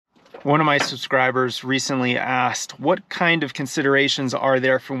One of my subscribers recently asked, what kind of considerations are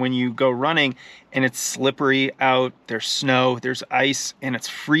there for when you go running and it's slippery out, there's snow, there's ice, and it's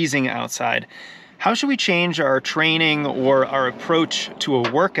freezing outside? How should we change our training or our approach to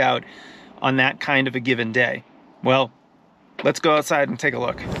a workout on that kind of a given day? Well, let's go outside and take a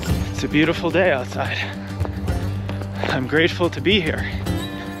look. It's a beautiful day outside. I'm grateful to be here.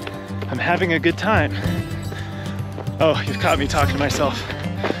 I'm having a good time. Oh, you've caught me talking to myself.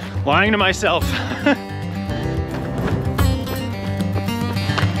 Lying to myself.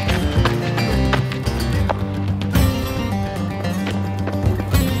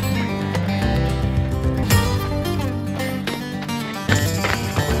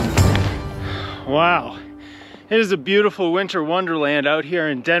 Wow, it is a beautiful winter wonderland out here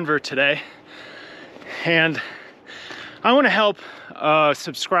in Denver today. And I want to help a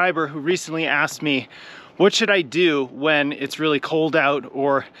subscriber who recently asked me, what should I do when it's really cold out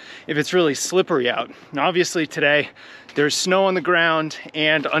or if it's really slippery out? Now, obviously today there's snow on the ground,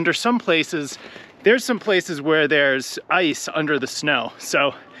 and under some places, there's some places where there's ice under the snow.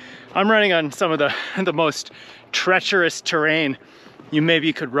 So I'm running on some of the most treacherous terrain you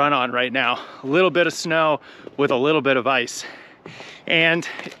maybe could run on right now. A little bit of snow with a little bit of ice. And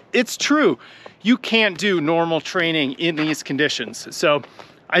it's true, you can't do normal training in these conditions. So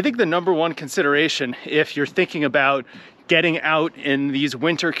I think the number one consideration if you're thinking about getting out in these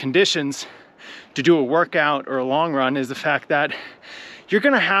winter conditions to do a workout or a long run is the fact that you're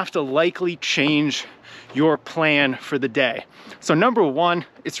gonna have to likely change your plan for the day. So number one,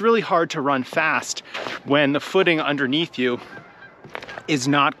 it's really hard to run fast when the footing underneath you is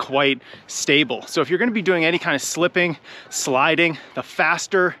not quite stable. So if you're gonna be doing any kind of slipping, sliding, the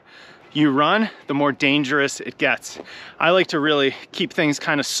faster you run, the more dangerous it gets. I like to really keep things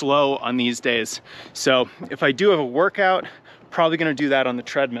kind of slow on these days. So if I do have a workout, probably gonna do that on the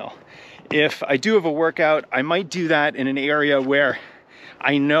treadmill. If I do have a workout, I might do that in an area where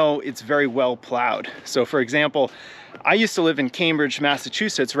I know it's very well plowed. So for example, I used to live in Cambridge,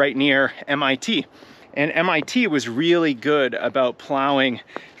 Massachusetts, right near MIT. And MIT was really good about plowing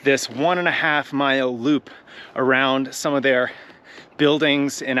this 1.5 mile loop around some of their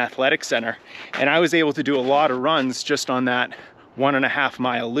buildings and athletic center. And I was able to do a lot of runs just on that 1.5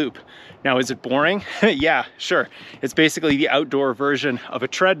 mile loop. Now, is it boring? Yeah, sure. It's basically the outdoor version of a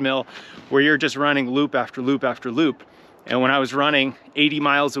treadmill where you're just running loop after loop after loop. And when I was running 80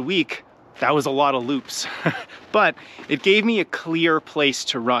 miles a week, that was a lot of loops. But it gave me a clear place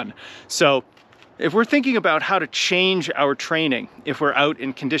to run. So if we're thinking about how to change our training, if we're out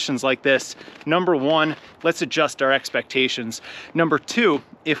in conditions like this, number one, let's adjust our expectations. Number two,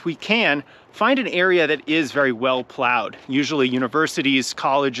 if we can, find an area that is very well plowed. Usually universities,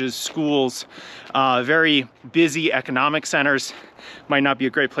 colleges, schools, very busy economic centers might not be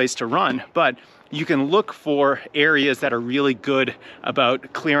a great place to run, but you can look for areas that are really good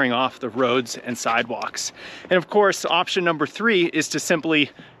about clearing off the roads and sidewalks. And of course, option number three is to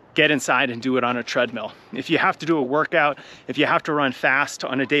simply get inside and do it on a treadmill. If you have to do a workout, if you have to run fast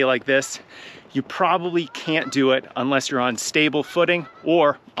on a day like this, you probably can't do it unless you're on stable footing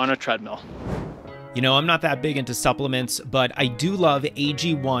or on a treadmill. You know, I'm not that big into supplements, but I do love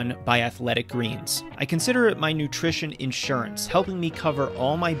AG1 by Athletic Greens. I consider it my nutrition insurance, helping me cover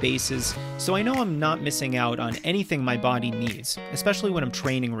all my bases so I know I'm not missing out on anything my body needs, especially when I'm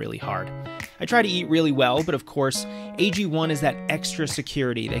training really hard. I try to eat really well, but of course, AG1 is that extra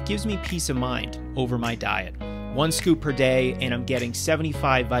security that gives me peace of mind over my diet. 1 scoop per day, and I'm getting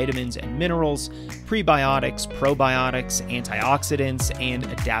 75 vitamins and minerals, prebiotics, probiotics, antioxidants, and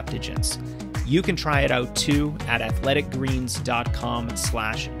adaptogens. You can try it out too at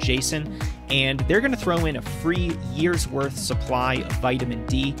athleticgreens.com/Jason, and they're going to throw in a free year's worth supply of vitamin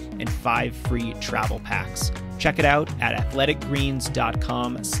D and 5 free travel packs. Check it out at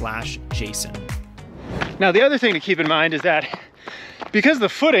athleticgreens.com/Jason. Now, the other thing to keep in mind is that because the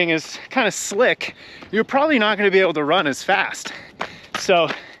footing is kind of slick, you're probably not going to be able to run as fast. So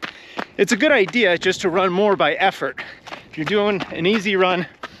it's a good idea just to run more by effort. If you're doing an easy run,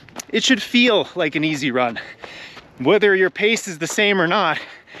 it should feel like an easy run. Whether your pace is the same or not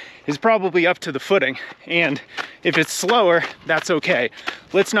is probably up to the footing. And if it's slower, that's okay.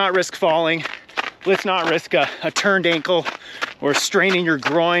 Let's not risk falling. Let's not risk a turned ankle or straining your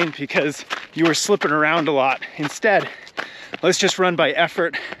groin because you were slipping around a lot. Instead, let's just run by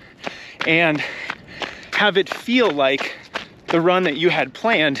effort and have it feel like the run that you had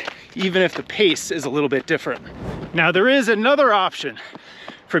planned, even if the pace is a little bit different. Now, there is another option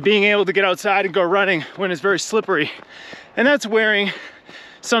for being able to get outside and go running when it's very slippery, and that's wearing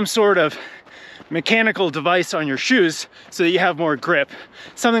some sort of mechanical device on your shoes so that you have more grip.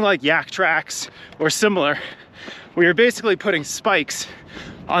 Something like Yak Tracks or similar, where you're basically putting spikes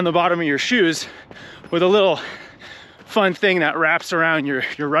on the bottom of your shoes with a little fun thing that wraps around your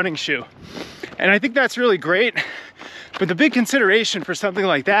running shoe. And I think that's really great. But the big consideration for something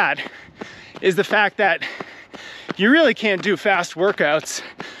like that is the fact that you really can't do fast workouts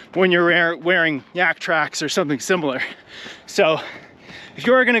when you're wearing Yak Tracks or something similar. So if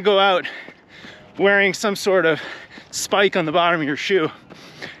you're gonna go out wearing some sort of spike on the bottom of your shoe,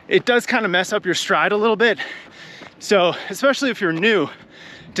 it does kind of mess up your stride a little bit. So especially if you're new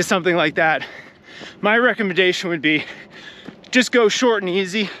to something like that, my recommendation would be just go short and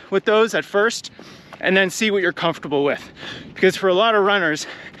easy with those at first and then see what you're comfortable with. Because for a lot of runners,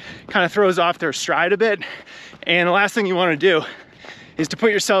 it kind of throws off their stride a bit. And the last thing you want to do is to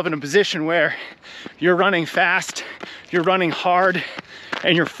put yourself in a position where you're running fast, you're running hard,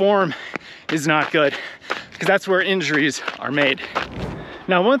 and your form is not good, because that's where injuries are made.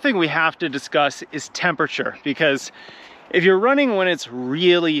 Now, one thing we have to discuss is temperature, because if you're running when it's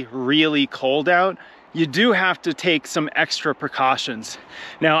really, really cold out, you do have to take some extra precautions.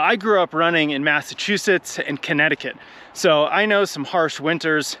 Now, I grew up running in Massachusetts and Connecticut, so I know some harsh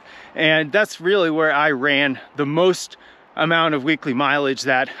winters, and that's really where I ran the most amount of weekly mileage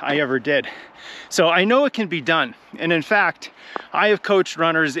that I ever did. So I know it can be done. And in fact, I have coached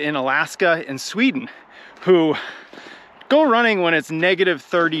runners in Alaska and Sweden who go running when it's negative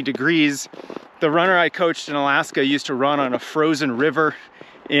 30 degrees. The runner I coached in Alaska used to run on a frozen river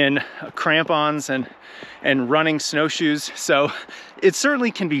in crampons and running snowshoes. So it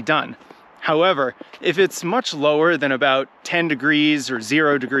certainly can be done. However, if it's much lower than about 10 degrees or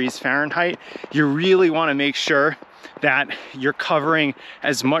 0 degrees Fahrenheit, you really want to make sure that you're covering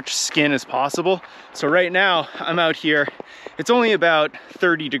as much skin as possible. So right now I'm out here, it's only about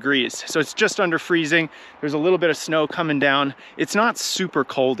 30 degrees. So it's just under freezing. There's a little bit of snow coming down. It's not super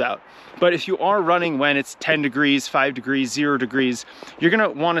cold out. But if you are running when it's 10 degrees, 5 degrees, 0 degrees, you're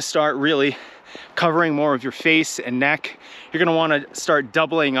gonna wanna start really covering more of your face and neck. You're gonna wanna start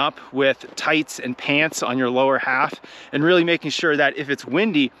doubling up with tights and pants on your lower half and really making sure that if it's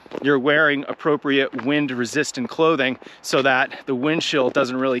windy, you're wearing appropriate wind resistant clothing so that the wind chill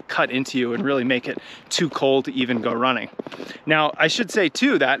doesn't really cut into you and really make it too cold to even go running. Now, I should say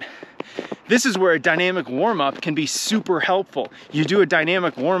too that this is where a dynamic warm-up can be super helpful. You do a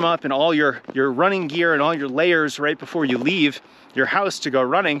dynamic warm-up in all your running gear and all your layers right before you leave your house to go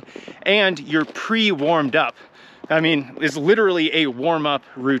running, and you're pre-warmed up. I mean, it's literally a warm-up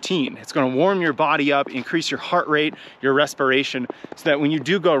routine. It's gonna warm your body up, increase your heart rate, your respiration, so that when you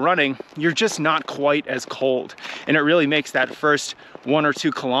do go running, you're just not quite as cold. And it really makes that first 1 or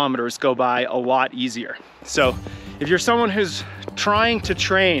 2 kilometers go by a lot easier. So if you're someone who's trying to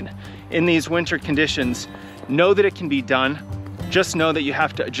train in these winter conditions, know that it can be done. Just know that you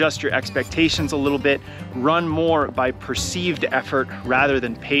have to adjust your expectations a little bit, run more by perceived effort rather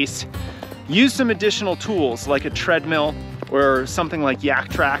than pace. Use some additional tools like a treadmill or something like Yak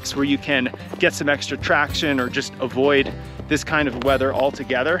Tracks where you can get some extra traction or just avoid this kind of weather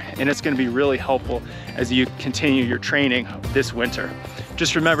altogether. And it's gonna be really helpful as you continue your training this winter.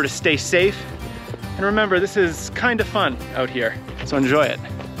 Just remember to stay safe. And remember, this is kind of fun out here, so enjoy it.